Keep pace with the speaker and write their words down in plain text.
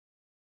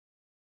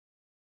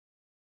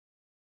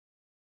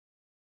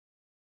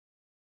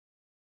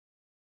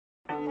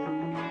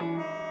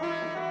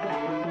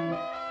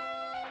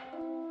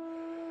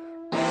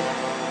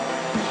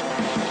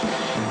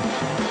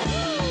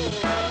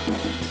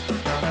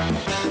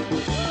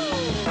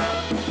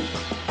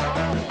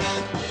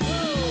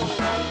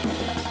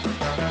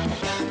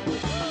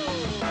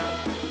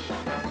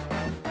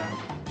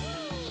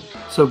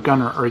So,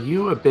 Gunnar, are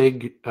you a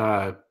big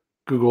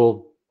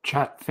Google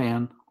Chat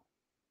fan?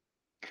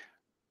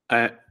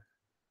 I,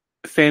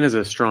 fan is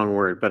a strong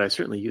word, but I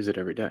certainly use it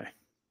every day.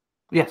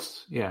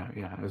 Yes, yeah,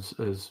 yeah.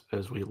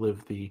 As we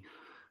live the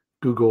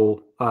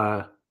Google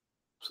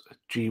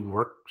G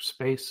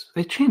workspace,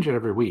 they change it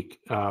every week.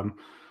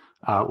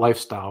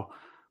 Lifestyle,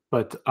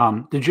 but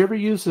did you ever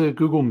use the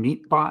Google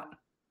Meet bot?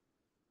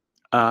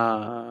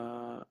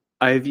 Uh,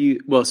 I've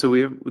used, well,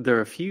 so there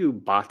are a few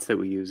bots that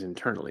we use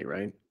internally,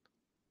 right?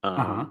 Uh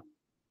huh. Um,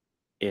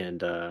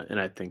 and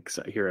I think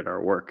so here at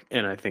our work,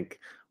 and I think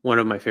one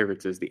of my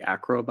favorites is the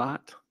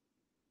Acrobot.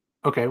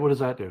 Okay, what does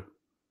that do?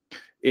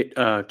 It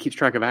keeps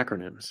track of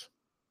acronyms.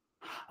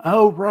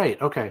 Oh, right.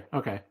 Okay,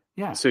 okay.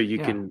 Yeah, So you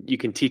yeah.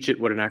 can teach it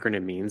what an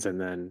acronym means, and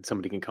then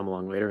somebody can come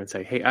along later and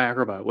say, "Hey,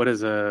 Acrobat, what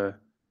does a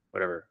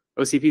whatever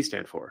OCP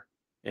stand for?"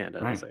 And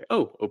it'll Right. say,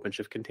 "Oh,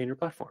 OpenShift Container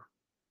Platform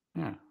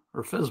Yeah.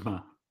 Or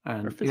FISMA, or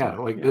and yeah,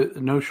 FSMA." like Yeah,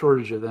 no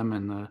shortage of them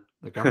in the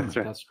that's government.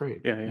 right. That's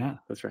great. Yeah, yeah, Yeah.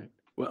 that's right.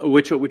 Well,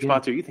 which Yeah.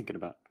 bots are you thinking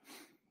about?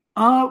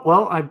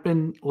 Well, I've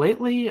been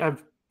lately.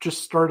 I've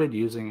just started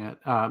using it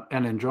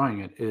and enjoying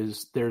it.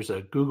 Is there's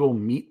a Google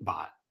Meet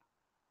bot,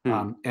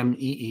 Hmm.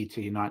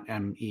 MEET, not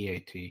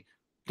MEAT,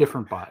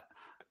 different bot.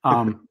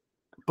 Um,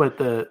 but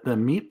the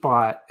Meet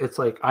bot, it's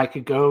like I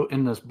could go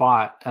in this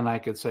bot and I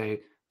could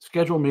say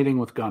schedule meeting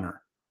with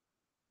Gunner.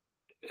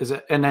 Is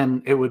it? And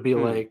then it would be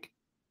Hmm. like,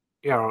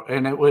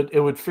 and it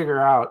would figure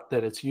out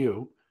that it's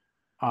you.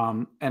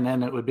 And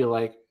then it would be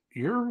like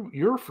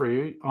you're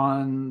free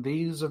on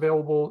these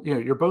available.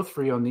 You're both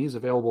free on these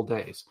available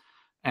days,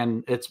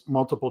 and it's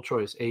multiple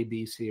choice A,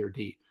 B, C, or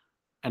D,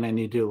 and then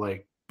you do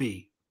like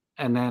B,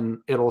 and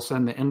then it'll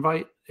send the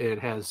invite. It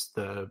has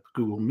the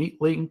Google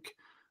Meet link.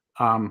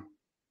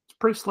 It's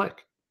pretty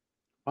slick.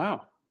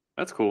 Wow,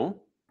 that's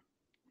cool.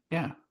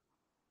 Yeah,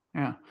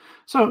 yeah.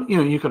 So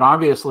you could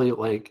obviously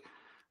like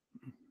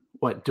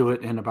do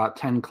it in about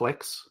 10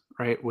 clicks,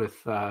 right?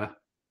 With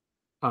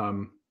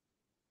um,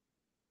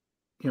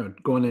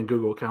 going in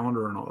Google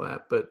Calendar and all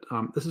that. But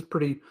this is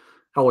pretty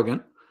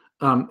elegant.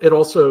 It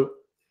also,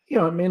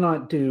 it may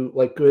not do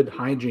like good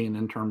hygiene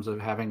in terms of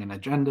having an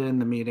agenda in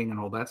the meeting and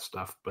all that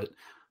stuff, but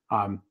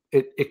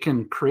it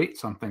can create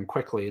something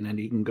quickly, and then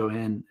you can go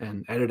in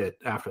and edit it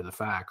after the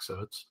fact. So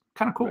it's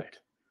kind of cool. Right.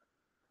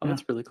 Oh, Yeah.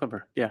 that's really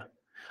clever. Yeah.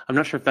 I'm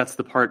not sure if that's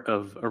the part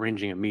of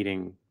arranging a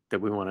meeting that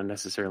we want to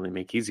necessarily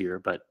make easier,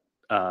 but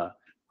uh,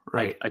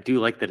 Right. I do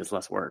like that it's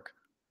less work.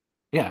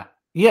 Yeah.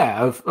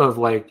 Yeah. Of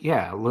like,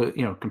 yeah,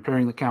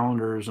 comparing the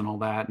calendars and all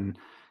that. And,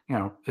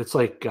 it's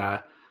like,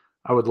 I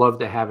would love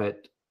to have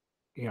it,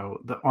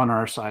 on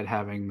our side,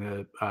 having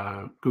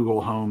the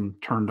Google Home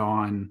turned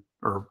on,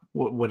 or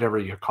whatever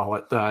you call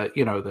it,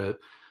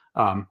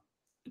 um,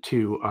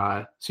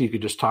 so you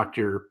could just talk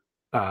to your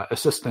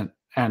assistant,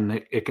 and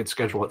it could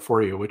schedule it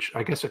for you, which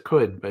I guess it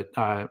could, but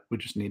we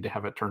just need to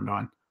have it turned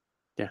on.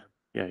 Yeah.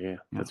 Yeah. Yeah. Yeah.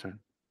 That's right.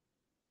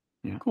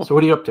 Yeah. So Cool.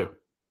 what are you up to?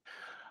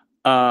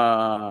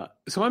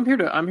 So I'm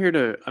here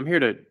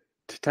to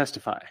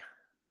testify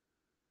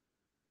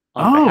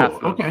on Oh, behalf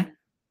of okay.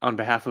 on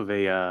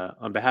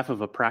behalf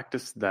of a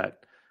practice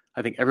that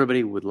I think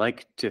everybody would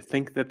like to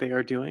think that they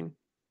are doing.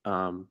 But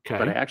I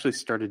Okay. actually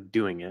started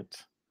doing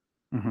it,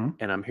 Hmm.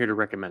 and I'm here to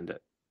recommend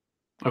it.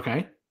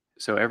 Okay.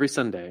 So every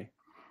Sunday,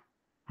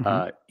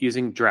 Hmm.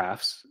 using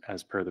drafts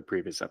as per the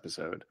previous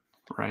episode,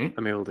 Right.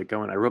 I'm able to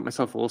go and I wrote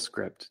myself a little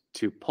script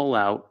to pull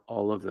out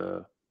all of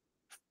the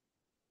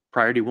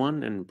priority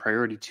one and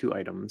priority two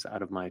items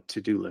out of my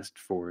to-do list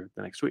for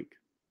the next week.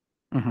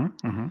 Hmm.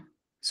 Hmm.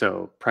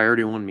 So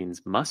priority one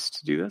means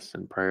must do this,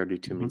 and priority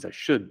two Hmm. means I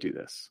should do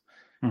this.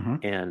 Hmm.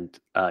 And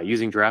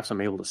using drafts,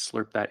 I'm able to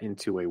slurp that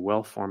into a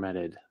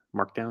well-formatted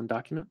Markdown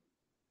document.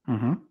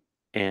 Hmm.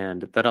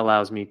 And that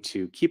allows me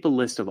to keep a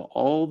list of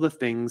all the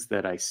things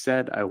that I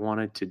said I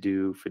wanted to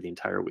do for the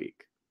entire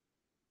week.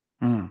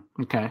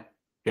 Okay.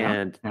 Yeah.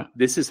 And Yeah.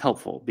 this is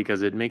helpful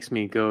because it makes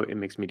me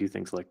do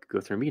things like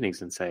go through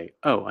meetings and say,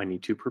 oh, I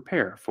need to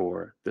prepare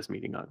for this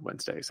meeting on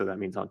Wednesday. So that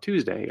means on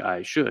Tuesday,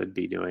 I should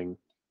be doing,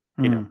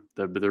 Mm.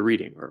 the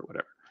reading or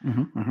whatever.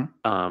 Hmm. Hmm.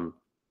 Um,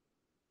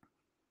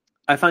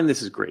 I find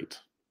this is great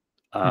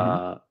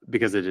Hmm.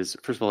 because it is,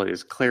 first of all, it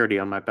is clarity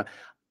on my,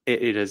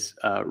 it has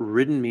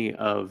ridden me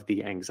of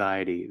the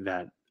anxiety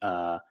that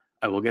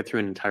I will get through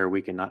an entire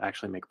week and not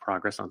actually make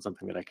progress on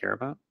something that I care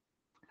about.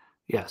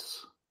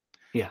 Yes.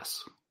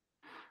 Yes.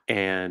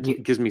 And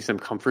it gives me some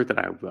comfort that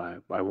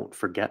I won't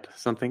forget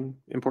something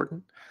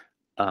important.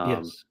 Um,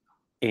 Yes.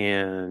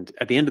 and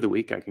at the end of the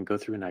week, I can go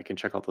through and I can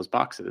check all those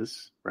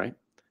boxes, right?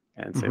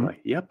 And say Hmm.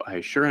 like, yep,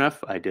 sure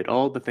enough, I did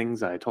all the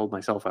things I told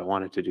myself I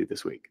wanted to do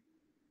this week,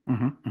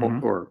 Hmm.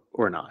 or Hmm.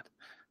 or not.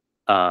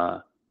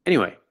 Uh,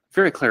 anyway,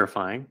 very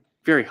clarifying,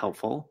 very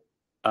helpful,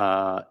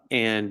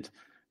 and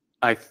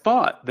I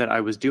thought that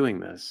I was doing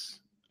this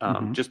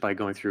Mhm. just by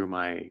going through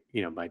my,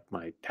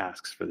 my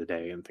tasks for the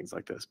day and things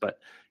like this, but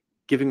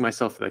giving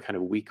myself the kind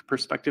of week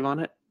perspective on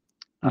it,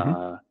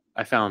 Mhm.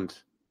 I found,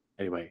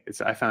 anyway,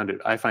 I find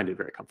it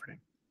very comforting.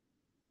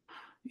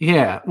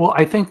 Yeah. Well,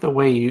 I think the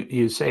way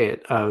you say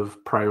it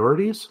of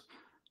priorities,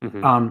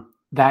 Hmm.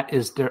 that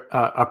is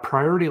a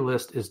priority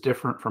list is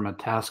different from a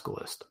task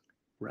list,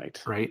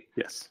 Right. right?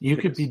 Yes, You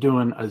it could be is.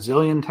 doing a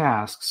zillion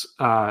tasks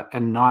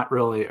and not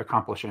really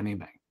accomplish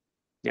anything.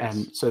 Yes.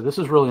 And so this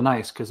is really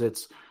nice because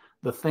it's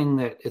the thing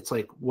that it's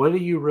like, what are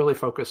you really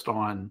focused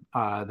on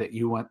that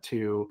you want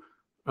to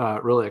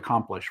really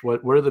accomplish?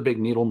 What are the big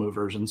needle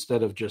movers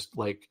instead of just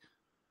like,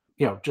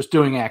 just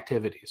doing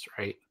activities,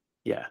 right?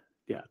 Yeah.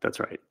 Yeah, that's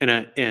right.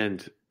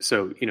 And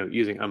so,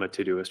 I'm a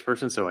Todoist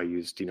person, so I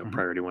used, Hmm.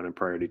 priority one and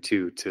priority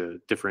two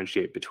to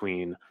differentiate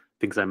between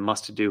things I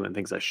must do and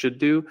things I should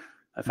do.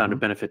 I found a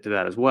Hmm. benefit to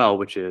that as well,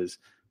 which is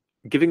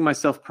giving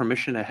myself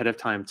permission ahead of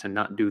time to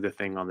not do the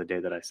thing on the day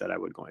that I said I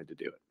would going to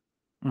do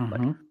it. Like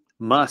Hmm.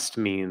 must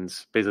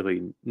means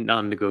basically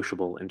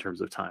non-negotiable in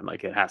terms of time.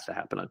 Like it has to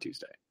happen on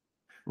Tuesday.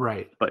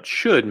 Right. But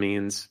should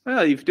means, well,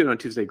 if you do it on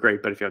Tuesday,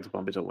 great. But if you have to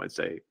bump it till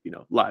Wednesday,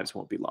 lives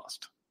won't be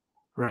lost.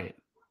 Right.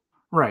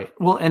 Right.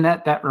 Well, and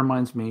that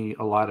reminds me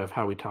a lot of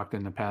how we talked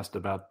in the past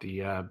about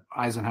the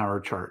Eisenhower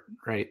chart,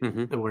 right?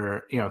 Hmm.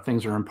 Where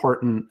things are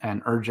important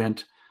and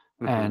urgent,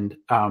 Hmm. and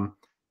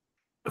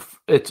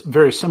it's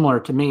very similar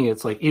to me.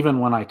 It's like even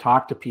when I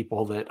talk to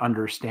people that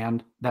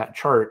understand that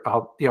chart,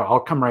 I'll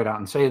come right out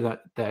and say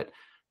that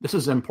this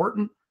is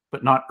important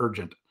but not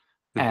urgent,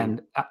 Hmm.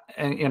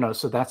 and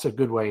so that's a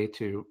good way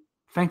to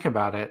think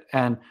about it.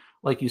 And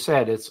like you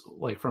said, it's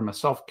like from a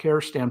self-care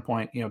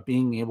standpoint,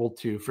 being able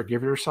to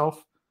forgive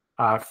yourself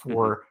Hmm.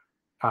 for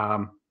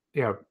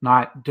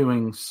not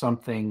doing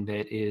something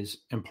that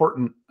is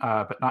important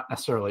but not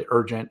necessarily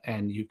urgent,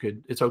 and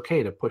it's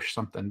okay to push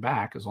something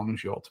back as long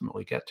as you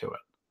ultimately get to it.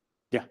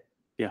 Yeah.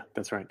 Yeah,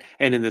 that's right.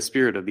 And in the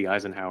spirit of the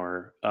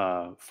Eisenhower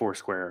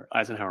Foursquare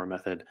Eisenhower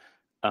method,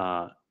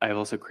 I have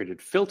also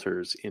created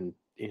filters in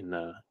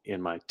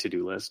my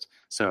to-do list.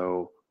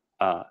 So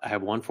I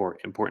have one for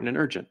important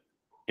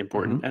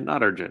Hmm. and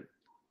not urgent,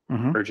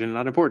 Hmm. urgent and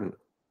not important,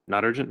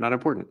 not urgent, not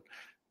important.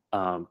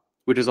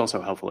 Which is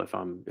also helpful if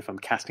I'm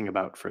casting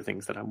about for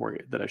things that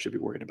I should be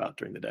worried about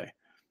during the day.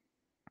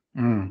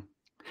 Mm.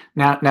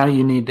 Now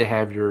you need to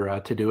have your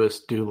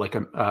Todoist do like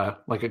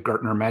a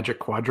Gartner Magic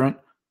Quadrant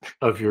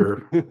of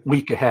your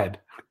week ahead,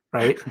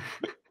 right?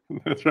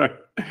 That's right.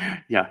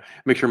 Yeah,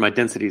 make sure my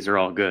densities are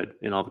all good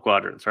in all the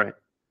quadrants, right?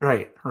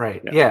 Right,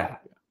 right. Yeah, Yeah,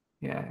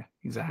 yeah, yeah,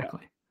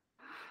 exactly.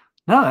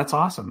 No, that's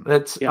awesome.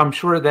 That's yeah. I'm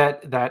sure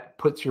that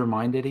puts your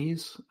mind at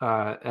ease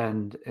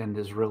and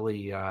is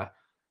really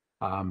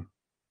um,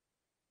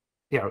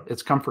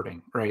 it's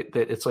comforting, right?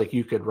 That it's like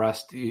you could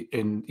rest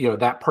in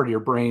that part of your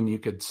brain you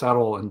could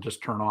settle and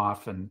just turn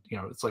off, and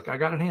it's like I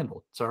got it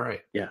handled. It's all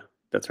right. Yeah,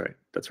 that's right.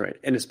 That's right.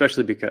 And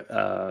especially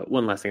because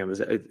one last thing on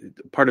this,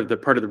 part of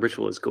the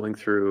ritual is going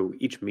through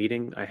each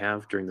meeting I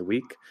have during the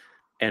week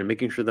and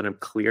making sure that I'm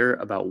clear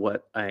about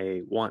what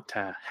I want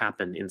to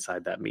happen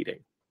inside that meeting.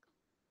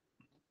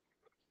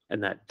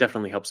 And that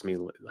definitely helps me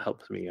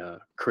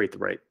create the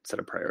right set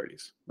of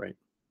priorities. Right,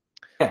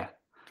 Yeah.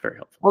 it's very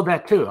helpful. Well,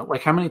 that too.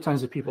 Like, how many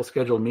times do people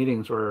schedule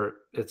meetings where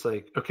it's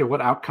like, okay,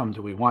 what outcome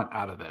do we want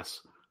out of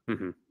this?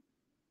 Hmm.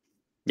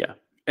 Yeah,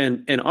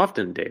 and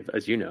often, Dave,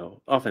 as you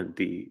know, often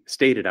the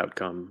stated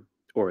outcome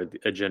or the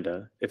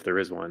agenda, if there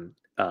is one,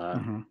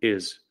 Hmm.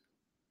 is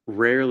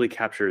rarely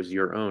captures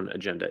your own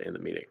agenda in the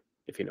meeting,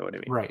 if you know what I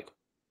mean. Right.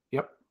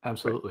 Yep. Right.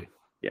 Absolutely.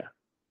 Yeah.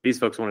 These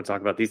folks want to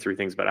talk about these three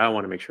things, but I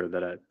want to make sure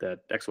that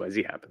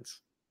XYZ happens.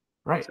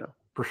 Right. So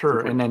For it's sure. And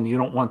important. then you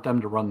don't want them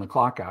to run the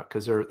clock out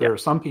because there Yeah. are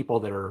some people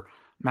that are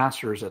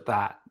masters at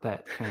that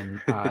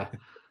can,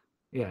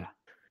 yeah,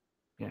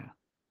 yeah,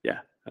 Yeah.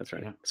 That's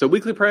right. yeah, So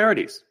weekly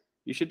priorities.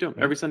 You should do them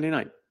yeah, every Sunday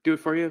night. Do it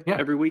for you yeah,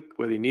 every week,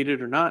 whether you need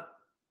it or not.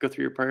 Go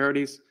through your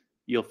priorities.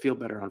 You'll feel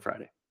better on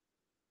Friday.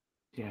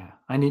 yeah.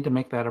 I need to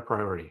make that a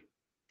priority.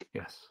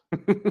 Yes.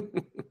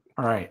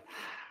 All right.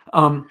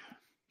 Um,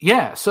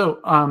 yeah.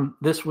 So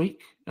this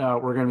week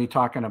we're going to be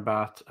talking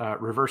about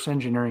reverse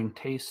engineering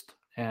taste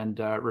and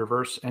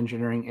reverse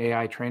engineering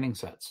AI training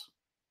sets.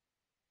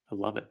 I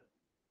love it.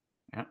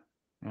 Yeah,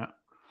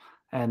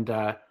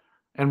 yeah,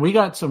 and we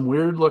got some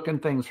weird looking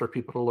things for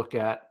people to look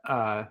at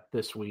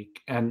this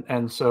week, and We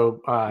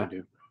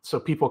do. so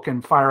people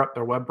can fire up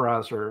their web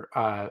browser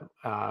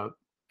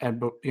and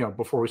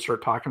before we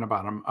start talking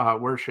about them,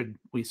 where should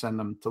we send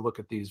them to look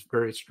at these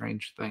very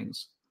strange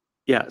things?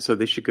 Yeah, so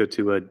they should go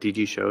to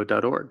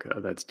dgshow.org.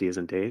 That's D as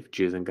in Dave,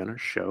 G as in Gunner,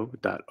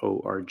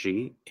 show.org,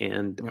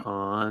 and Yep,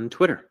 on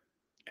Twitter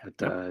at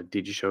yep,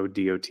 dgshow,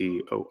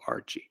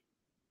 DOTORG.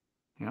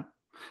 yeah,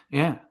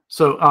 yeah.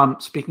 So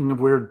speaking of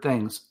weird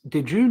things,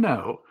 did you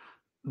know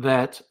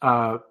that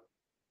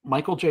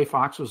Michael J.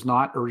 Fox was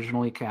not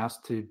originally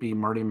cast to be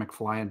Marty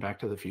McFly in Back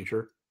to the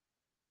Future?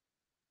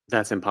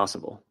 That's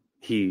impossible.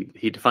 He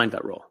defined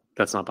that role.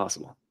 That's not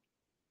possible.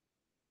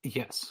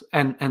 Yes,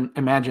 and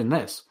imagine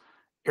this: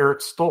 Eric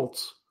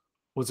Stoltz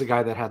was the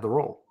guy that had the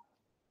role.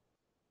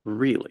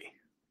 Really?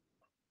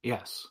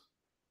 Yes.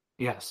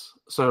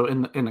 So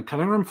in the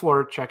cutting room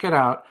floor, check it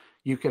out.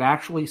 You could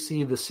actually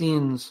see the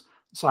scenes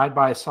side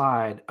by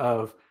side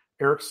of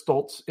Eric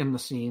Stoltz in the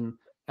scene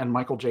and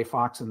Michael J.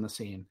 Fox in the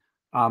scene.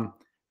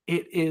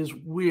 It is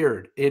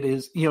weird. It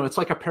is, it's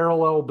like a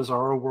parallel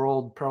Bizarro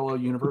world, parallel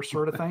universe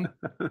sort of thing.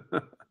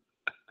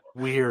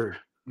 Weird,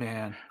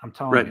 man. I'm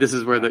telling you. Right. This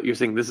is where you're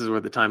saying this is where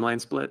the timeline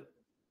split?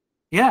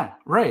 Yeah,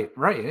 right.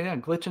 Yeah,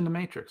 glitch in the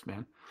Matrix,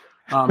 man.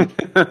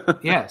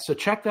 Yeah, so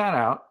check that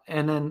out.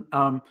 And then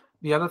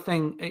the other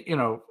thing,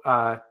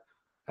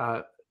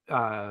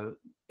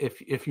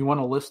 if you want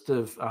a list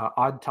of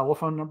odd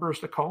telephone numbers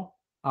to call,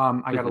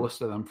 I got a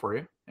list of them for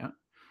you.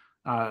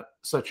 Yeah.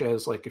 Such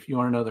as, like, if you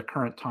want to know the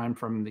current time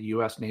from the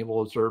U.S.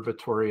 Naval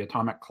Observatory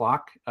atomic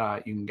clock,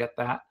 you can get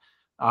that.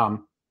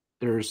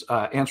 There's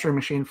an answering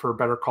machine for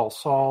Better Call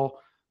Saul,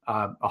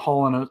 a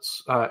Hall &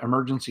 Oates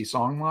emergency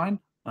song line,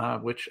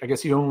 which I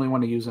guess you only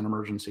want to use in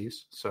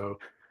emergencies. So,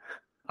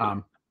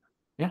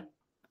 yeah.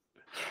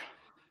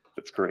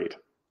 That's great.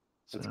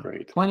 That's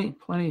great.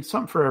 Plenty,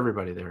 something for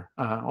everybody there.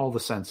 All the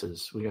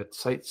senses. We got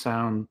sight,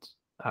 sound,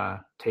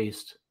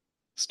 taste.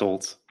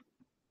 Stoltz.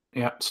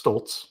 Yeah,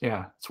 Stoltz.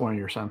 Yeah, it's one of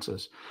your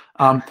senses.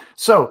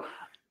 So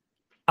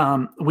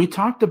we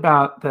talked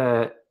about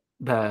the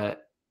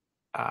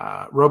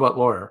robot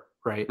lawyer,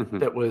 right? Mm-hmm.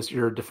 That was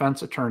your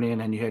defense attorney,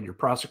 and then you had your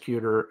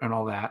prosecutor and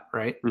all that,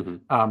 right?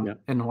 Mm-hmm.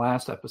 In the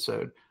last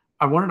episode.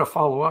 I wanted to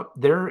follow up.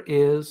 There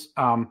is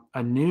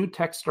a new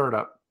tech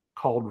startup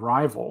called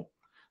Rival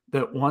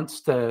that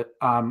wants to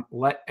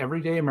let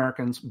everyday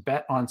Americans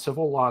bet on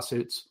civil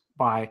lawsuits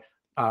by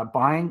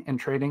buying and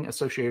trading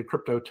associated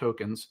crypto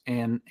tokens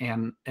in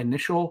an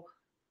initial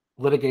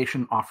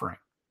litigation offering.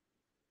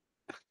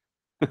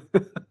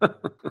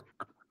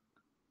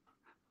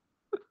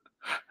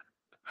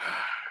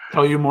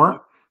 Tell you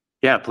more?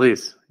 Yeah,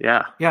 please.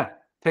 Yeah.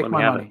 Take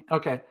my money.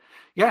 Okay.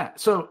 Yeah.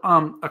 So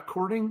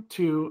according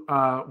to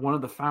one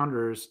of the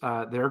founders,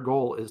 their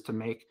goal is to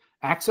make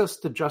access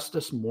to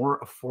justice more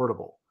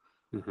affordable.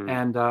 Mm-hmm.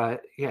 And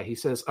he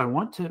says,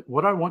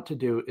 what I want to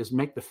do is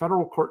make the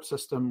federal court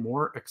system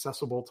more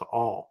accessible to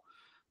all.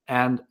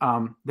 And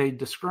they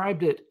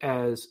described it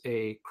as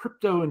a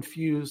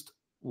crypto-infused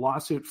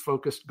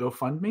lawsuit-focused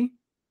GoFundMe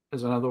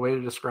is another way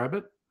to describe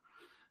it.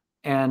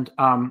 And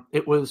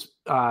it was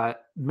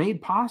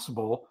made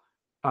possible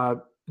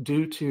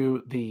due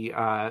to the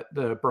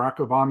Barack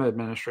Obama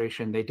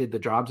administration. They did the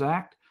Jobs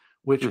Act,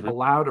 which mm-hmm.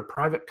 allowed a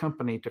private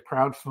company to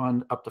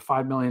crowdfund up to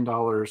 $5 million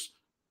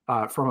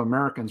from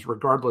Americans,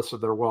 regardless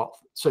of their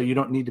wealth. So you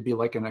don't need to be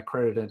like an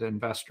accredited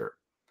investor.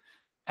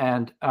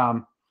 And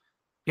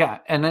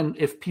and then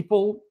if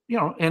people,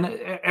 and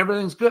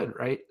everything's good,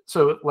 right?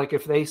 So like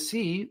if they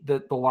see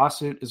that the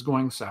lawsuit is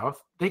going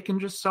south, they can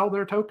just sell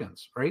their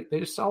tokens, right? They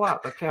just sell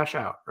out, they cash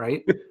out,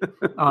 right?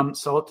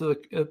 Sell it to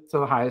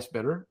the highest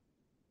bidder.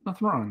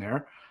 Nothing wrong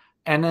there.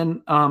 And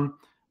then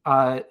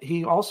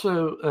he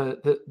also,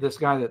 this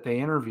guy that they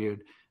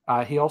interviewed,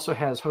 he also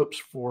has hopes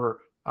for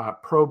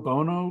pro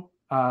bono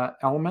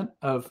element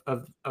of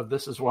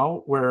this as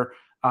well, where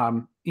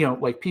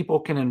like people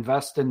can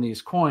invest in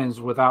these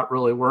coins without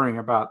really worrying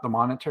about the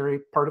monetary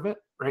part of it,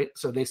 right?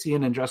 So they see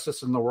an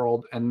injustice in the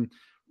world and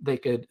they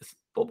could,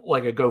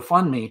 like a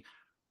GoFundMe,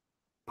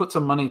 put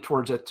some money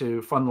towards it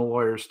to fund the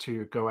lawyers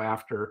to go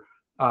after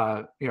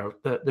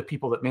the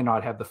people that may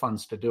not have the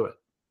funds to do it.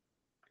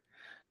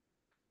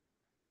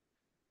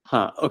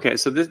 Okay,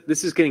 so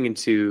this is getting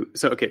into,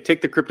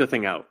 take the crypto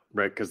thing out,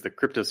 right? Because the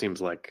crypto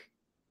seems like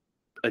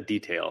a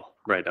detail,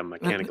 right? A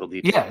mechanical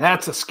detail. Yeah,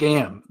 that's a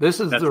scam. That's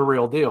the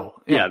real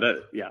deal. Yeah,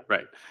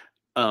 right.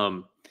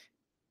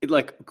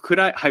 Could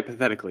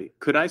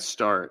I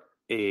start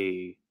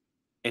an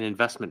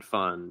investment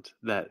fund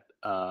that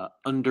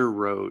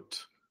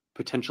underwrote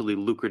potentially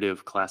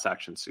lucrative class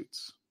action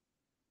suits?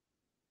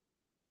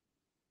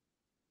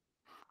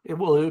 It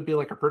would be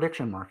like a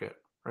prediction market,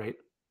 right?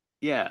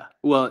 Yeah.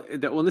 Well,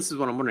 this is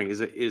what I'm wondering.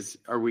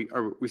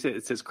 We say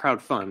it says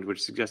crowd fund,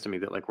 which suggests to me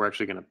that we're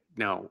actually going to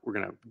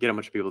get a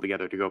bunch of people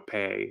together to go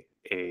pay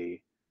a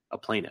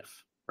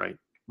plaintiff, right?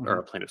 Mm-hmm. Or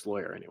a plaintiff's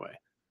lawyer anyway,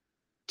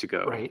 to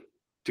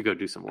go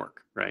do some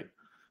work, right?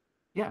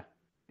 Yeah.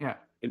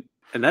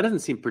 And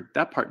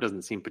that part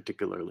doesn't seem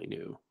particularly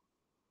new.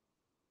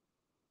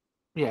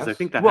 Yes. I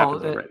think that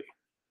happens already.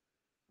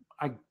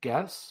 I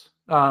guess,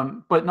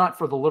 but not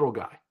for the little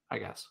guy, I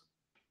guess.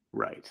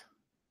 Right.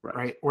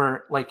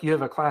 Where like you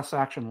have a class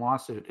action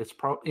lawsuit, it's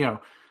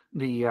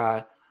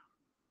the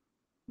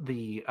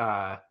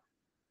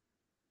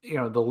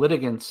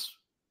litigants,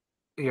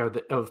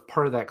 of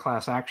part of that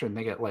class action,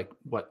 they get like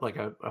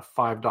a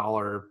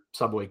 $5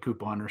 subway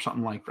coupon or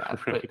something like that.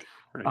 Right.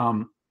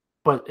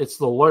 But it's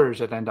the lawyers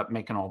that end up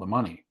making all the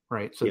money,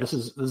 right? So yes.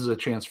 This is a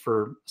chance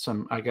for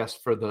some, I guess,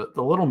 for the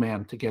little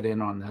man to get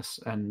in on this,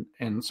 and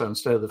so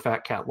instead of the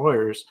fat cat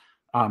lawyers,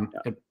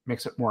 it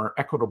makes it more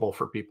equitable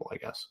for people, I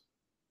guess.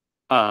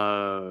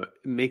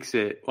 Makes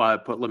it.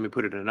 Well, let me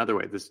put it another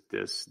way.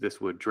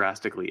 This would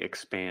drastically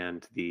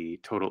expand the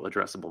total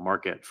addressable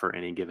market for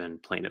any given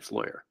plaintiff's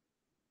lawyer.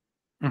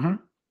 Mm-hmm.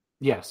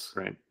 Yes.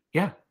 Right.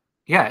 Yeah.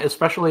 Yeah.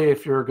 Especially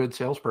if you're a good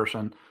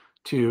salesperson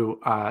to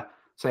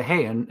say,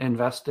 hey,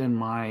 invest in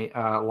my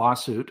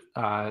lawsuit.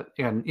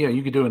 And,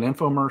 you could do an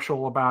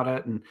infomercial about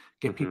it and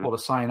get people to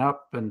sign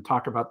up and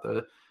talk about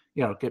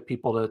get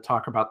people to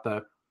talk about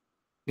the,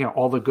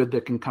 all the good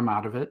that can come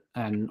out of it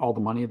and all the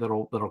money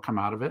that'll come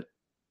out of it.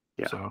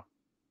 Yeah. So,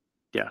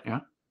 yeah. Yeah.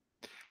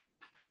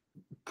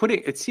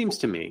 It seems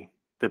to me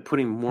that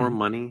putting more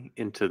money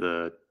into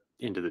the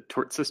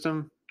tort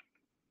system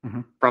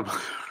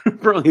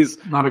probably is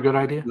not a good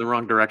idea. In the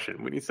wrong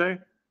direction, wouldn't you say?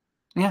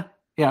 Yeah.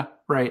 Yeah.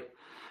 Right.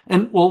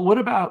 And what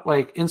about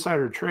like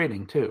insider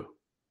trading too?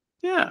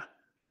 Yeah.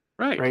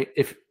 Right. Right.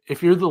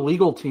 If you're the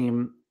legal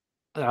team,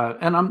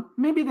 and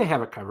maybe they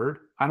have it covered.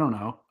 I don't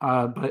know.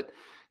 But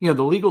the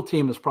legal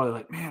team is probably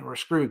like, man, we're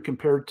screwed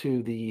compared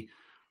to the,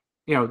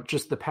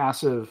 just the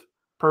passive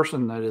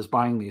person that is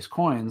buying these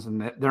coins and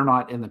that they're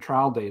not in the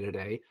trial day to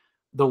day.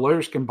 The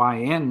lawyers can buy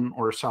in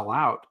or sell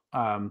out,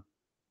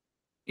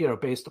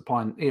 based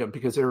upon,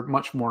 because they're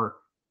much more,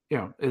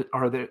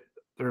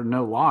 there are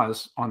no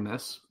laws on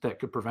this that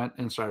could prevent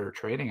insider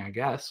trading, I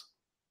guess.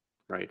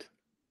 Right.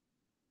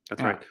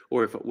 That's right.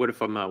 Or what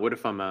if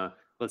I'm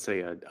let's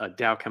say a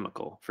Dow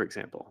Chemical, for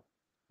example.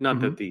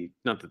 Not that the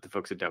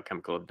folks at Dow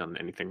Chemical have done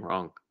anything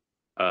wrong,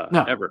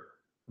 ever.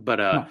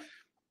 But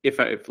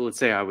if let's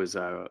say I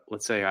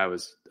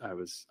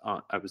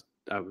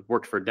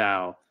worked for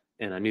Dow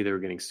and I knew they were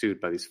getting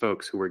sued by these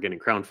folks who were getting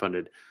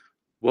crowdfunded,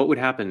 what would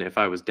happen if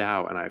I was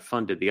Dow and I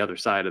funded the other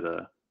side of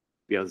the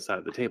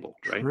table,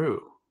 right?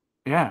 True.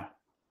 Yeah.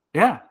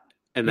 Yeah.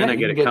 And then I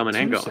get a common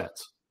angle.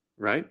 Sets.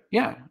 Right?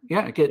 Yeah.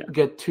 Yeah.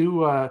 Get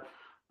two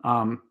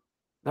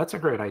that's a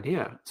great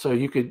idea. So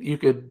you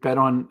could bet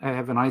on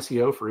have an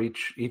ICO for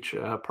each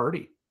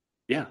party.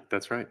 Yeah,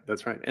 that's right.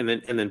 That's right. And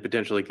then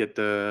potentially get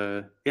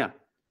a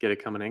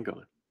common angle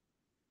going.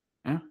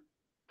 Yeah.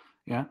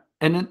 Yeah.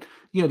 And then,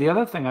 the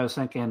other thing I was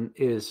thinking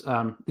is,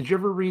 did you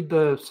ever read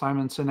the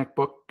Simon Sinek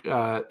book,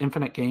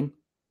 Infinite Game?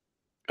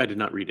 I did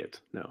not read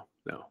it. No.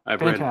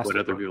 I've read what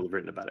other people have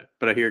written about it,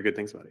 but I hear good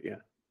things about it. Yeah.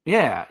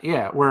 Yeah.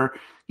 Yeah. Where,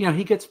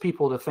 he gets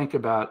people to think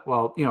about,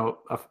 well,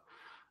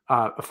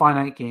 a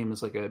finite game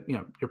is like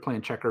you're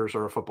playing checkers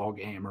or a football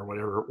game or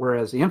whatever.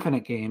 Whereas the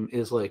infinite game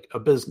is like a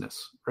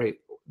business, right?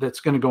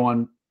 That's going to go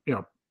on,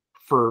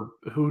 for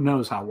who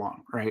knows how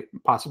long, right?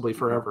 Possibly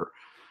forever.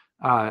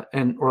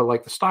 Or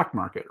like the stock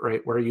market,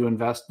 right? Where you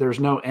invest, there's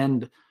no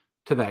end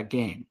to that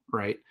game,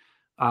 right?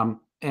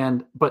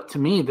 But to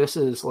me, this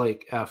is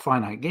like a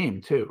finite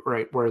game too,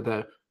 right?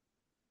 Where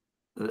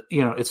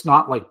it's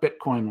not like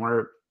Bitcoin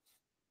where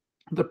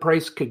the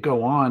price could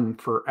go on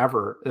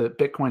forever.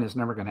 Bitcoin is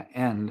never going to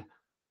end.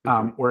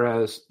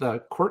 Whereas the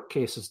court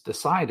case is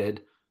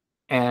decided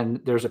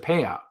and there's a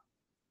payout.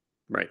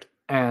 Right.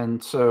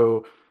 And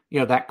so,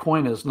 that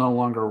coin is no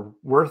longer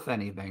worth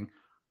anything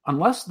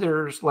unless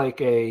there's like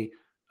the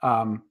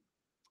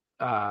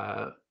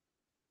appeals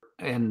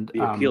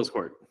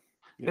court.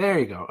 Yeah. There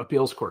you go.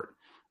 Appeals court.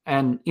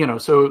 And,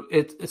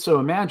 so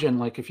imagine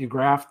like if you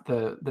graph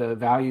the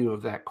value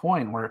of that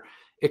coin where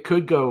it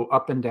could go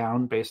up and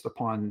down based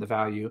upon the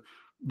value.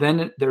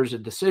 Then there's a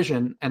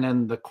decision and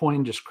then the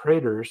coin just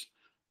craters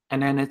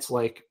and then it's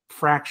like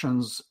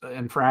fractions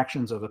and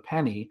fractions of a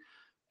penny.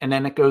 And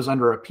then it goes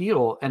under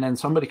appeal and then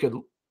somebody could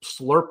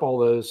slurp all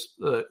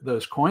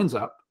those coins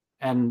up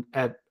and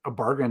at a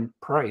bargain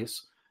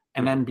price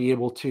and then be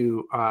able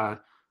to, go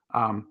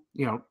on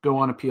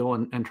appeal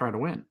and try to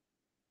win.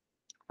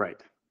 Right.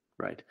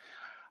 Right.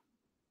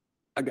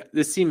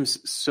 This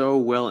seems so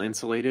well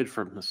insulated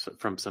from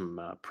some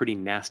pretty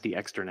nasty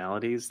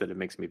externalities that it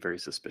makes me very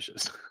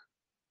suspicious.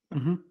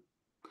 Mm-hmm.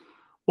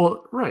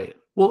 Well, right.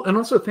 Well, and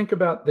also think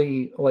about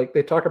they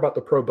talk about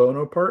the pro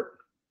bono part.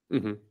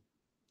 Mm-hmm.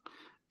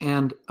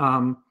 And,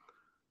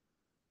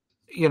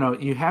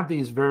 you have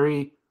these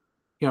very,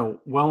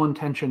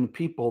 well-intentioned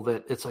people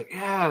that it's like,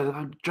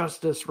 yeah,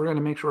 justice, we're going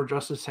to make sure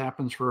justice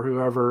happens for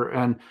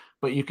whoever.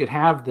 But you could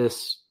have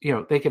this,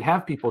 they could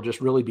have people just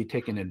really be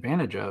taken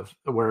advantage of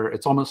where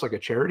it's almost like a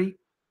charity.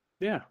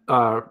 Yeah.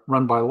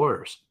 Run by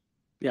lawyers.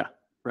 Yeah.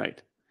 Right.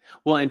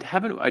 Well, and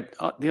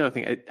the other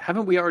thing,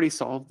 haven't we already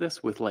solved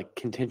this with like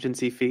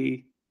contingency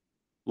fee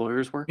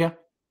lawyers work? Yeah.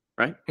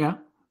 Right. Yeah.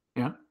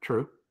 Yeah.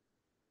 True.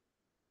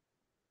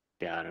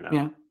 Yeah. I don't know.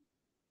 Yeah.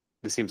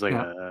 This seems like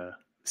a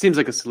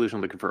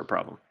solution looking for a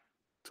problem.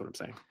 That's what I'm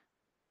saying.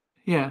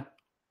 Yeah.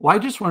 Well, I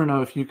just want to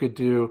know if you could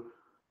do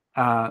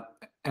an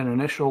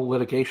initial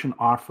litigation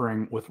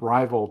offering with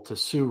rival to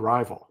sue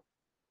rival.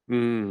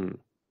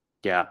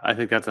 Yeah, I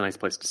think that's a nice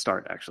place to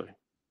start, actually.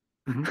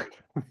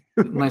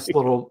 Mm-hmm. Nice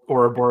little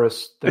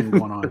Ouroboros thing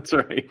going on. That's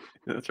right.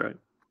 That's right.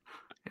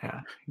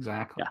 Yeah,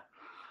 exactly. Yeah.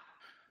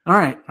 All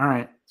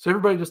right. So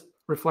everybody just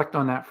reflect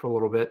on that for a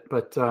little bit.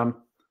 But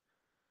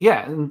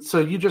yeah, and so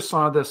you just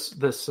saw this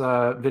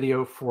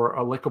video for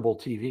a Lickable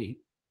TV.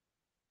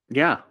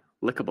 Yeah,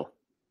 Lickable.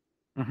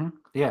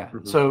 Yeah.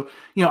 Hmm. So,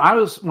 I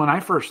was, when I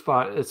first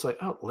thought it's like,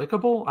 oh,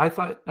 lickable, I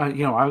thought,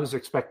 I was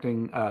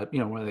expecting, what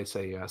do they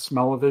say,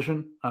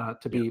 smell-o-vision to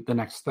Yeah. be the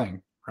next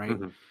thing, right?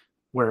 Hmm.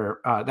 Where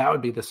that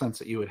would be the sense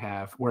that you would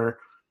have, where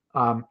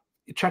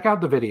you check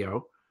out the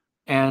video,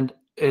 and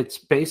it's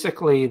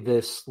basically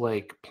this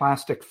like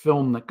plastic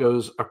film that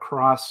goes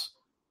across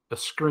a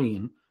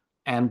screen.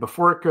 And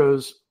before it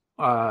goes,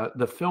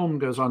 the film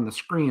goes on the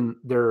screen,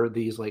 there are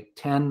these like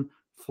 10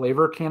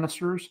 flavor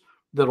canisters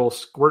that'll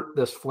squirt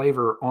this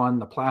flavor on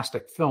the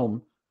plastic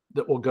film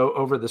that will go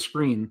over the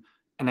screen,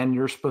 and then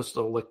you're supposed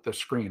to lick the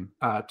screen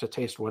to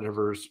taste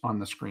whatever's on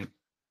the screen.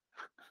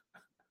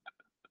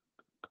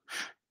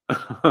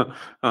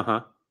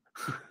 Uh-huh.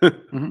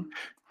 Mm-hmm.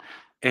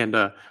 And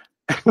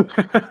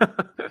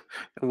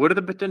what are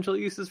the potential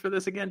uses for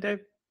this again, Dave?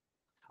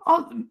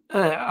 Oh,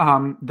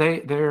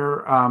 they're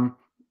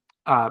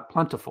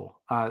plentiful.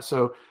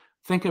 So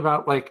think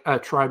about like a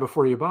try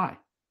before you buy,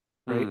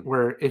 right? Mm.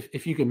 Where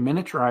if you can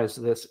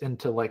miniaturize this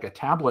into like a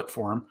tablet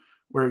form,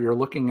 where you're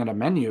looking at a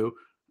menu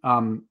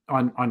on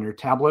your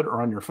tablet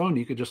or on your phone,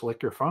 you could just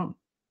lick your phone,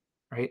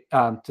 right,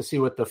 to see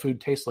what the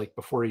food tastes like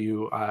before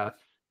you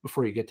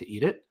get to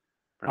eat it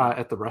Right.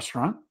 at the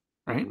restaurant,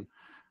 right?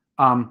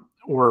 Hmm.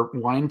 Or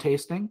wine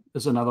tasting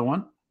is another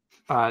one.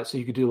 So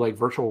you could do like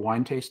virtual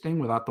wine tasting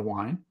without the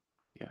wine.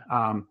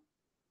 Yeah.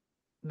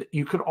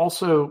 You could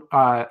also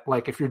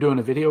like if you're doing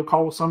a video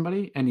call with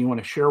somebody and you want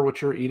to share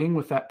what you're eating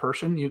with that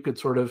person, you could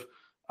sort of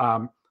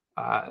um,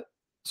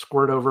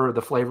 squirt over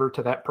the flavor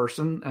to that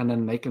person, and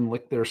then they can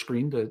lick their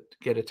screen to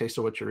get a taste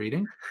of what you're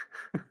eating.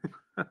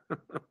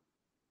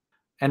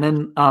 And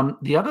then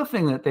the other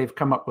thing that they've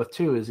come up with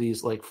too is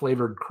these like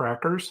flavored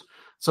crackers.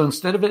 So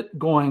instead of it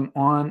going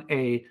on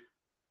a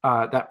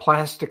that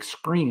plastic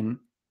screen,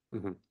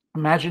 Hmm.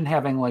 imagine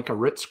having like a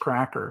Ritz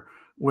cracker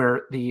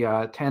where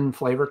the 10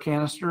 flavor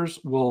canisters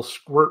will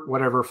squirt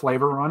whatever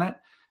flavor on it,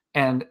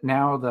 and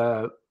now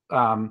the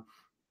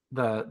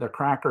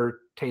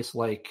cracker tastes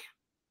like,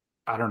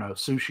 I don't know,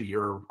 sushi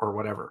or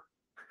whatever.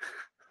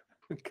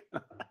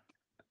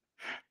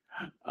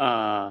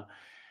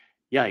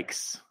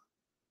 Yikes.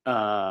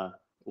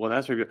 Well,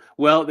 that's very good.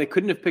 Well, they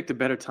couldn't have picked a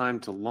better time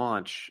to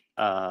launch this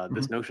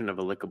Mm-hmm. notion of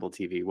a lickable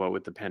TV. Well,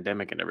 with the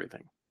pandemic and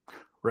everything.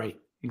 Right.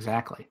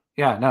 Exactly.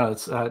 Yeah. No,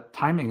 it's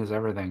timing is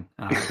everything.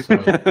 So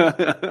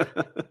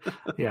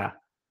yeah.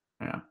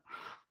 Yeah.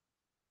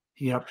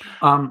 Yep.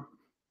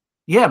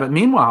 Yeah. But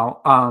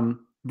meanwhile,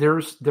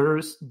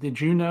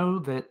 did you know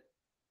that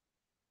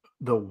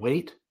the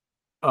weight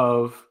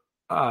of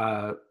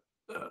uh,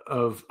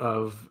 a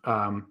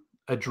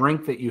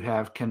drink that you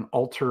have can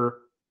alter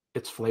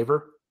its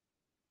flavor?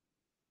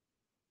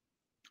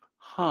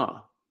 Huh.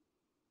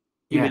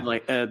 You mean Yeah.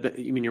 like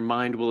you mean your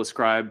mind will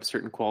ascribe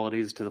certain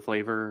qualities to the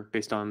flavor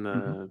based on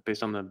Hmm.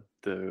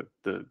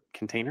 the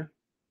container?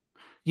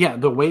 Yeah,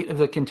 the weight of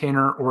the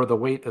container or the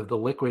weight of the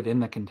liquid in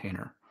the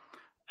container.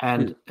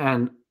 Hmm.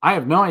 And I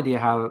have no idea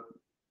how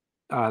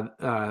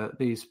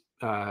these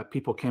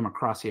people came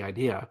across the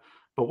idea,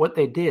 but what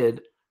they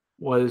did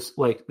was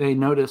like they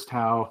noticed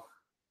how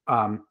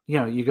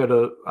you go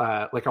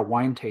to like a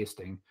wine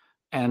tasting,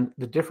 and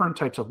the different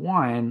types of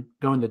wine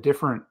go into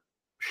different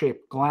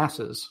shaped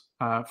glasses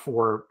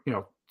for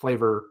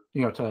flavor,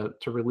 to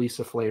release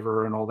a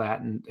flavor and all that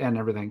and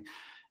everything.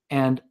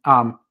 And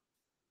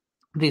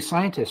these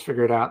scientists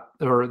figured out,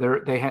 or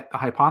they had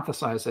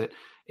hypothesized that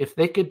if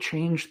they could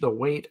change the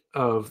weight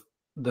of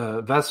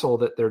the vessel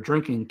that they're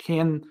drinking,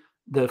 can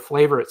the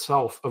flavor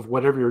itself of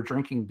whatever you're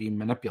drinking be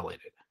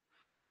manipulated?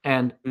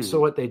 And so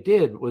Hmm. what they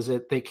did was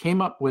that they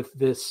came up with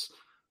this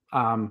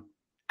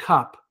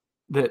cup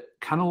that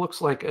kind of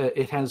looks like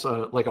it has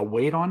a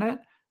weight on it,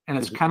 and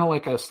it's Mhm. kind of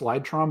like a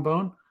slide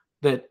trombone.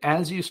 That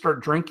as you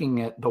start drinking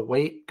it, the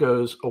weight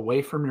goes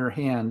away from your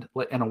hand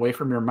and away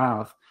from your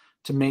mouth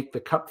to make the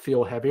cup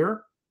feel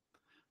heavier.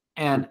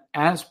 And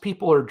as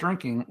people are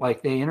drinking,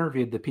 like they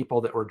interviewed the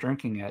people that were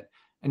drinking it,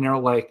 and they're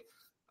like,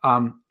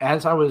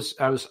 as I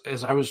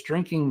was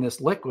drinking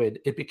this liquid,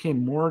 it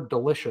became more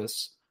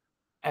delicious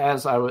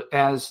as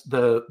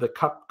the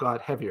cup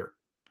got heavier.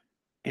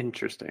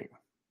 Interesting.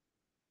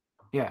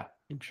 Yeah.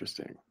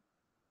 Interesting.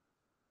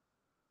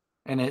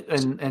 And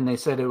they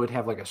said it would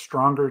have like a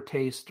stronger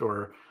taste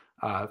or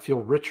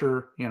feel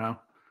richer.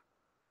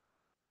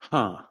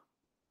 Huh.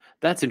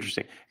 That's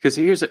interesting. Because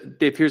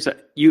Dave,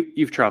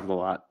 you've traveled a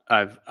lot.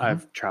 I've Mhm.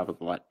 I've traveled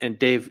a lot. And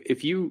Dave,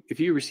 if you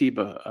receive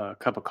a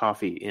cup of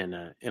coffee in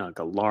like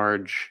a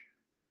large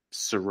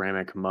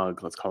ceramic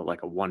mug, let's call it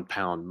like a 1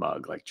 pound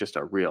mug, like just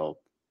a real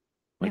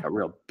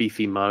Yeah.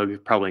 beefy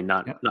mug, probably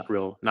not Yeah.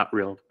 not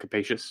real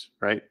capacious,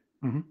 right?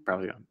 Hmm.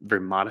 Probably a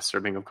very modest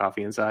serving of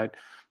coffee inside.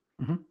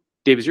 Hmm.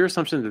 Dave, is your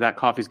assumption that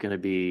coffee is going to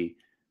be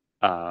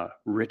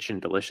rich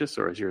and delicious,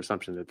 or is your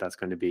assumption that that's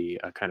going to be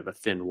a kind of a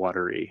thin,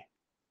 watery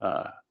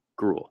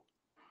gruel?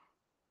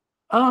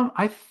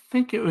 I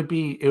think it would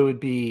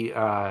be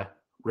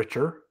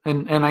richer,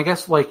 and I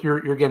guess like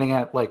you're getting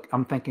at, like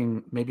I'm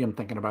thinking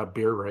about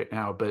beer right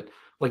now, but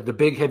like the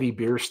big heavy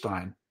beer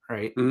stein,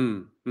 right?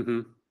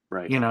 Mm-hmm.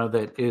 Right.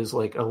 that is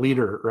like a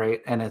liter,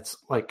 right? And it's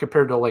like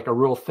compared to like a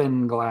real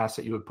thin glass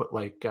that you would put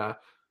like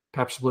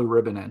Pepsi Blue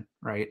Ribbon in,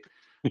 right?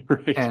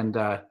 Right. And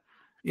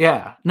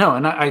yeah, no,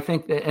 and I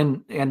think that,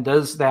 and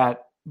does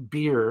that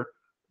beer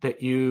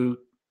that you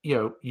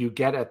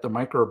get at the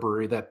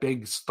microbrewery, that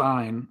big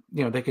Stein,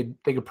 they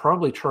could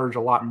probably charge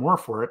a lot more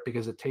for it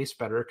because it tastes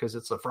better because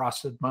it's a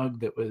frosted mug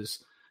that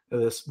was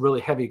this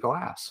really heavy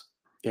glass.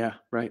 Yeah.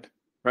 Right.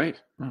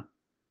 Right. Yeah.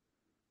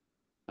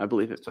 I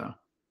believe it. So,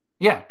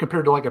 yeah,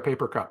 compared to like a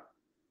paper cup.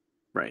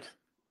 Right.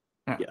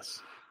 Yeah.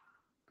 Yes.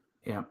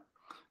 Yeah.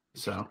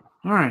 So,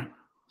 all right.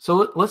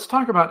 So let's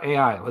talk about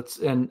AI.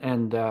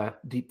 And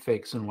deep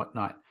fakes and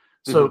whatnot.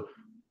 So,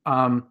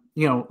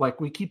 like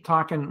we keep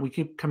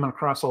coming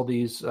across all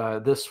these,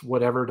 this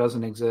whatever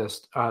doesn't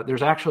exist.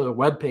 There's actually a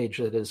web page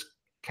that is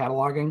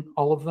cataloging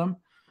all of them.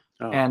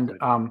 Oh, and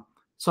good.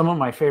 Some of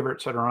my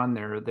favorites that are on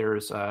there,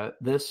 there's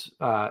this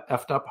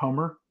effed up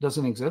Homer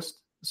doesn't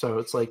exist. So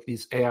it's like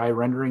these AI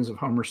renderings of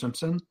Homer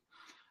Simpson.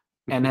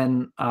 And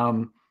then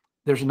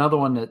there's another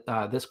one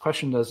that this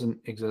question doesn't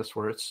exist,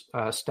 where it's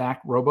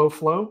Stack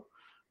RoboFlow,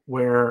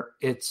 where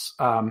it's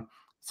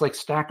like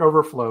Stack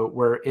Overflow,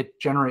 where it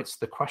generates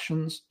the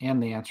questions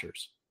and the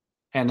answers,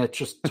 and it's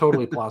just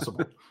totally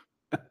plausible.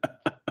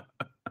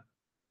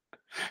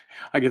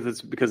 I guess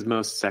it's because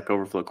most Stack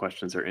Overflow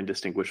questions are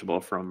indistinguishable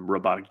from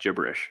robotic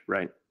gibberish,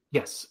 right?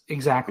 Yes,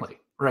 exactly.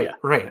 Right, Yeah.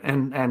 right.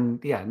 And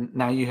yeah,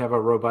 now you have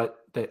a robot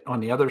that on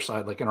the other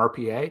side, like an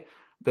RPA,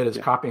 that is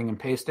copying and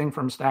pasting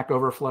from Stack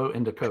Overflow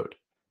into code.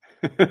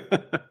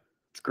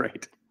 It's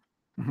great.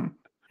 Mm-hmm.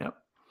 Yep.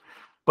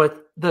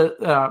 But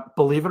the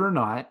believe it or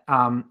not,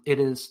 it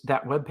is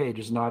that web page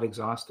is not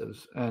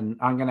exhaustive, and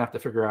I'm going to have to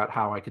figure out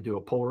how I could do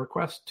a pull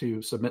request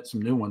to submit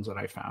some new ones that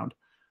I found.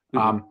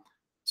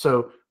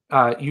 So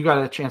you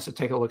got a chance to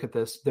take a look at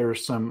this.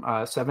 There's some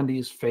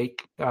 70s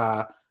fake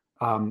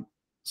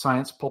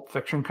science pulp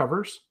fiction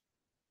covers.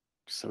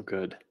 So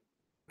good.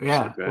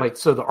 Yeah, so good.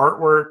 So the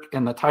artwork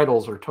and the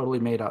titles are totally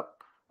made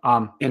up.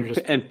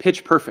 And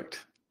pitch perfect.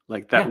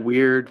 Like that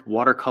weird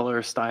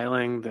watercolor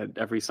styling that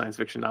every science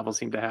fiction novel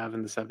seemed to have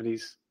in the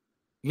 70s.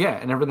 Yeah,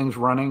 and everything's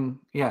running.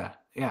 Yeah,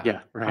 right.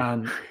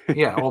 And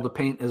all the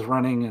paint is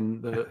running,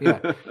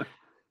 and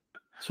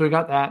So we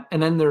got that,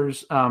 and then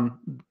there's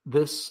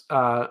this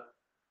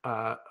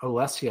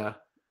Alessia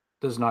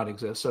does not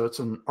exist. So it's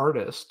an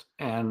artist,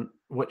 and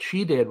what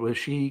she did was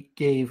she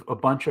gave a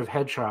bunch of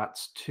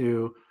headshots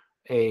to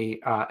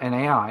an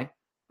AI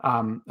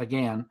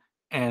again,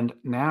 and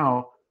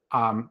now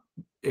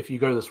if you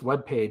go to this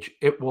web page,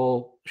 it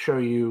will show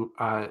you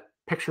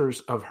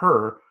pictures of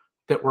her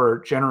that were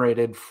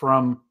generated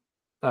from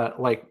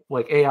like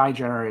AI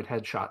generated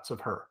headshots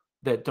of her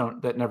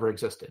that never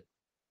existed.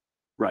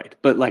 Right.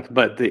 But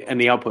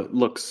the output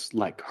looks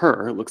like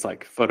her. It looks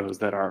like photos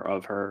that are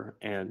of her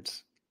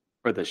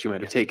or that she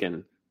might have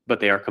taken, but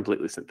they are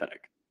completely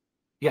synthetic.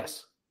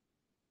 Yes.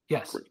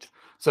 Great.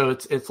 So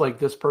it's like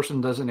this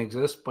person doesn't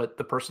exist, but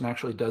the person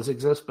actually does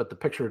exist, but the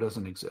picture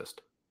doesn't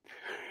exist.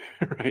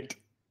 Right.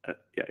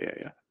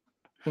 Yeah.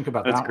 Think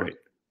about that. That's great.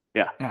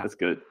 Yeah. That's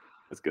good.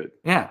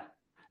 Yeah.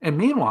 And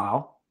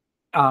meanwhile,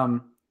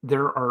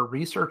 there are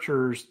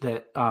researchers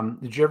that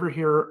did you ever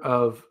hear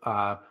of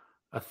a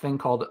thing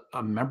called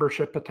a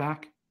membership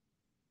attack?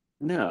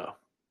 No.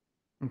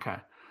 Okay.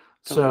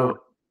 So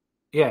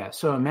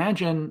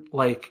imagine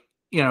like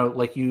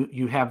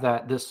you have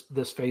that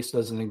this face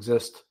doesn't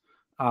exist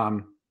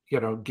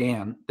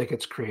GAN that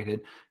gets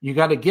created. You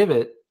got to give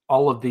it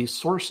all of these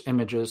source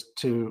images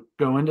to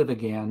go into the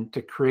GAN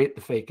to create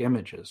the fake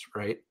images,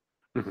 right?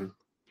 Mm-hmm.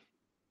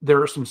 There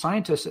are some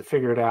scientists that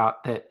figured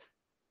out that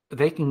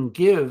they can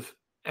give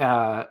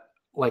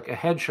like a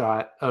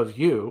headshot of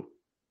you,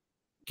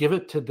 give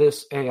it to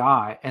this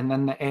AI, and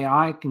then the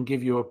AI can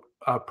give you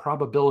a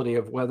probability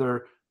of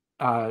whether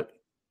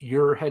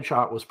your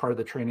headshot was part of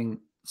the training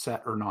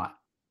set or not.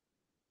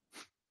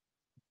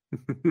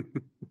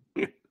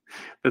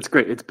 That's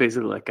great. It's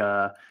basically like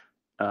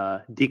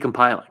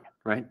decompiling,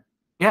 right?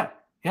 Yeah.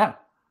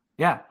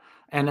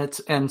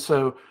 And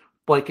so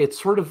like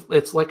it's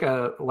like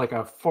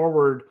a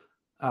forward.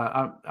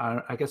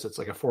 I guess it's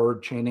like a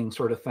forward chaining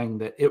sort of thing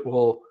that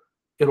it'll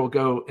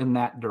go in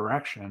that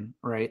direction,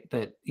 right?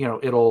 That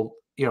it'll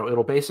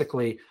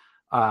basically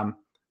so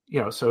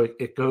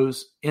it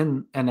goes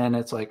in, and then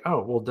it's like,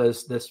 oh well,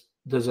 does it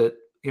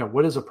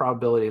what is the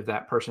probability of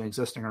that person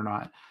existing or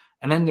not?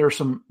 And then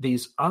there's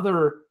these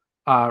other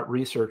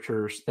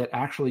researchers that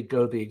actually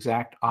go the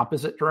exact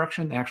opposite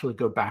direction. They actually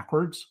go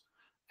backwards,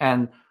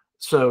 and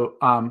so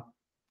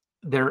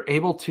they're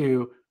able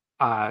to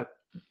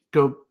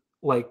go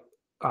like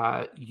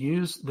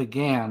use the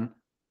GAN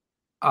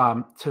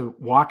to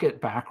walk it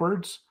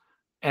backwards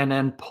and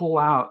then pull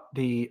out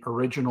the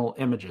original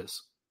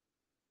images.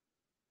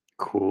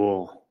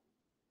 Cool.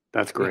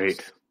 That's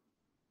great.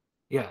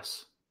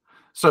 Yes.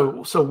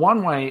 So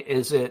one way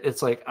is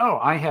it's like, oh,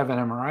 I have an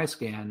MRI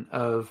scan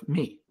of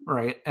me,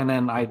 right? And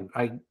then I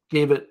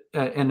gave it,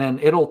 and then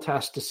it'll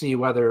test to see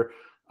whether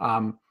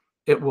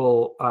it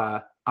will.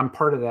 I'm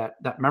part of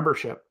that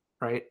membership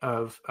right,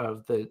 of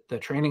the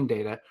training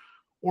data,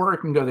 or it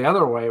can go the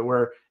other way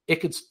where it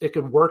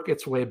could work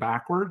its way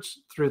backwards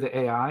through the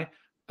AI,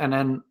 and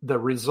then the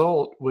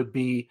result would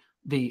be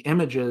the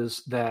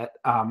images that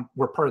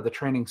were part of the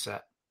training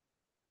set.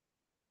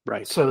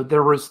 Right. So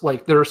there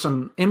are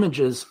some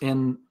images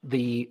in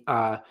the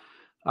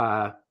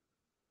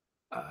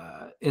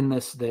in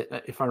this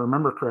that, if I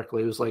remember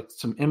correctly, it was like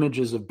some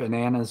images of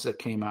bananas that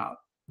came out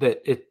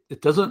that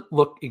it doesn't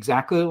look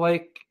exactly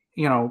like,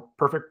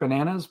 perfect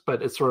bananas,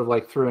 but it's sort of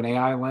like through an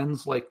AI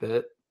lens, like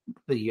the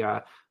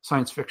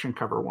science fiction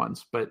cover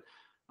ones, but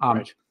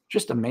Right.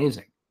 just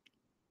amazing.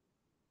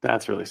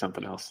 That's really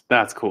something else.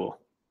 That's cool.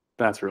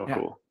 That's real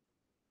cool.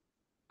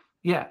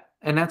 Yeah.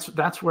 And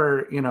that's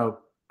where,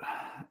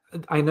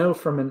 I know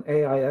from an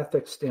AI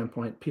ethics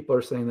standpoint, people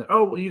are saying that,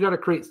 oh, well, you got to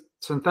create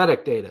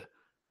synthetic data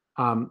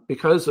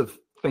because of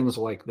things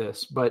like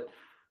this. But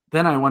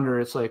then I wonder,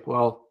 it's like,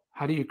 well,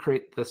 how do you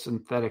create the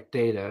synthetic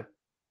data?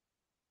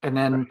 And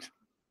then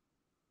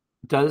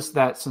does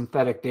that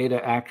synthetic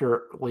data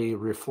accurately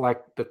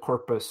reflect the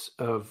corpus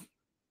of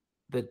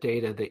the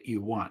data that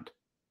you want?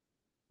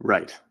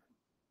 Right.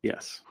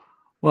 Yes.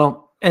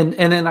 Well, and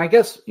then I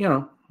guess, we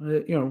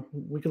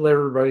could let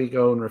everybody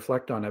go and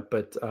reflect on it,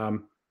 but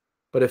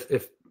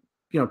if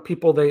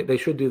people, they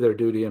should do their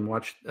duty and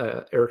watch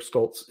Eric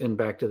Stoltz in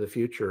Back to the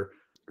Future.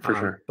 For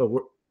sure. But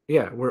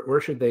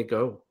where should they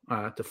go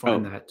to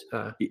find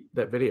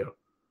that video?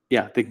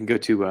 Yeah, they can go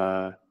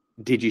to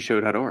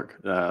dgshow.org.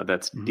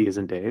 That's D as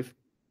in Dave,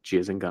 G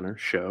as in Gunner,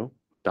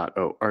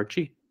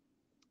 show.org.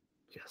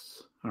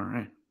 Yes. All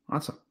right.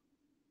 Awesome.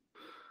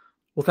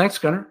 Well, thanks,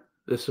 Gunner.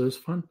 This was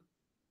fun.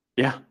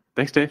 Yeah.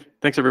 Thanks, Dave.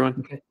 Thanks, everyone.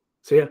 Okay.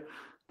 See ya.